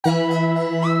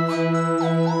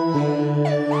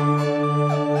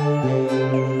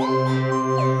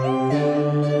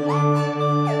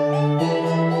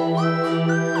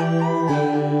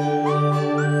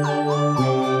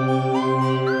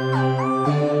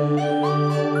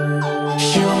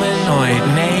humanoid,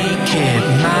 naked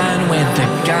man with the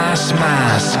gas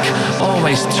mask,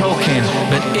 always talking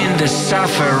but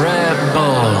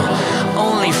indecipherable,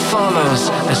 only follows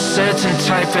a certain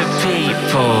type of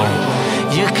people.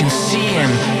 You can see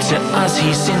him, to us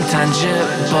he's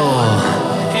intangible.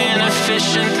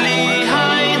 Inefficiently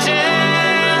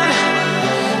hiding,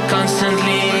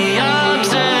 constantly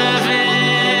observing.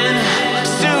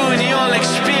 Soon you'll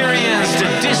experience the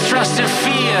distrust and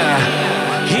fear.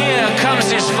 Here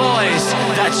comes his voice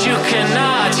that you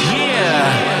cannot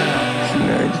hear.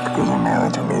 Because I'm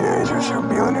married to me, there is your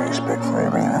ability to respect for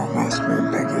everything that must be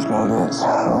Peggy's mothers.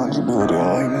 Eligibility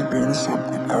alignment being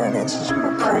accepted, coordinates is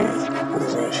my prey.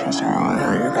 Organizations are on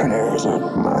area canary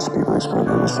that most people express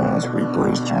their silence,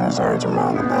 replace turn desire to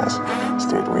mount the best.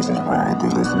 State reasons why the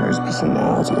listener's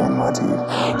personality and motive.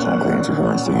 Some claim to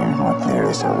feel saying more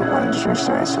clearly, some want to switch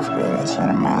sides of being a son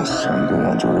of mass, some go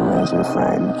on to the range of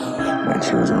fighting. My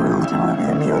chosen relative will be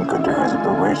immune controls of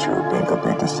the virtue of being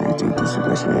complete to safety to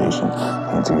civilization.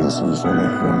 And to use and the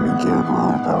human capable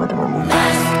of power to remove.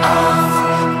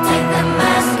 Take the